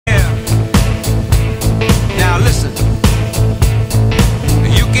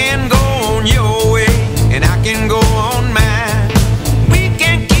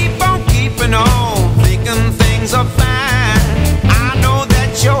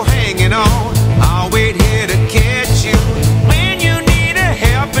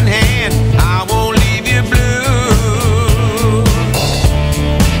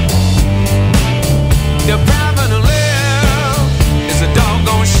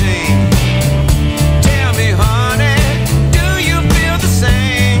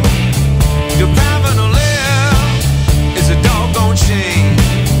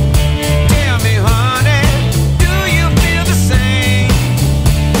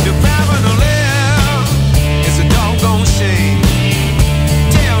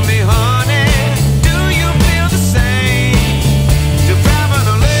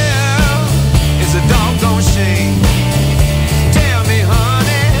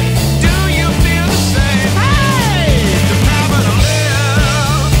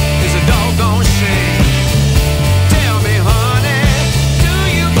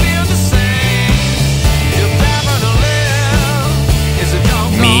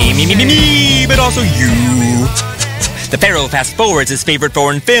me, but also you. The Pharaoh fast forwards his favorite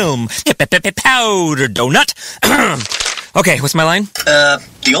foreign film, Powder Donut. Okay, what's my line?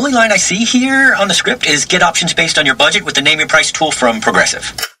 The only line I see here on the script is get options based on your budget with the Name Your Price tool from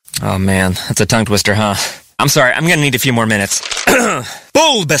Progressive. Oh man, that's a tongue twister, huh? I'm sorry, I'm gonna need a few more minutes.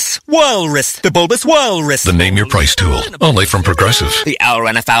 Bulbous Walrus, the Bulbous Walrus. The Name Your Price tool, only from Progressive. The owl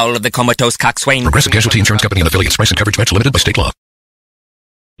ran afoul of the comatose coxswain. Progressive Casualty Insurance Company and affiliates. Price and coverage match limited by state law.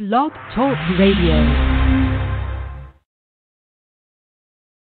 Blog Talk Radio.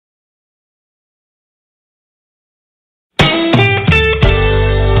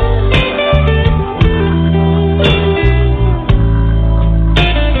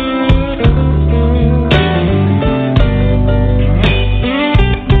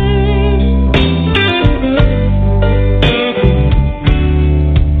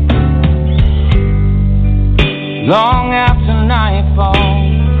 Long after nightfall,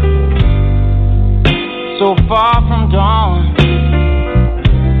 so far from dawn,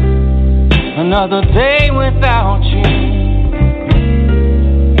 another day without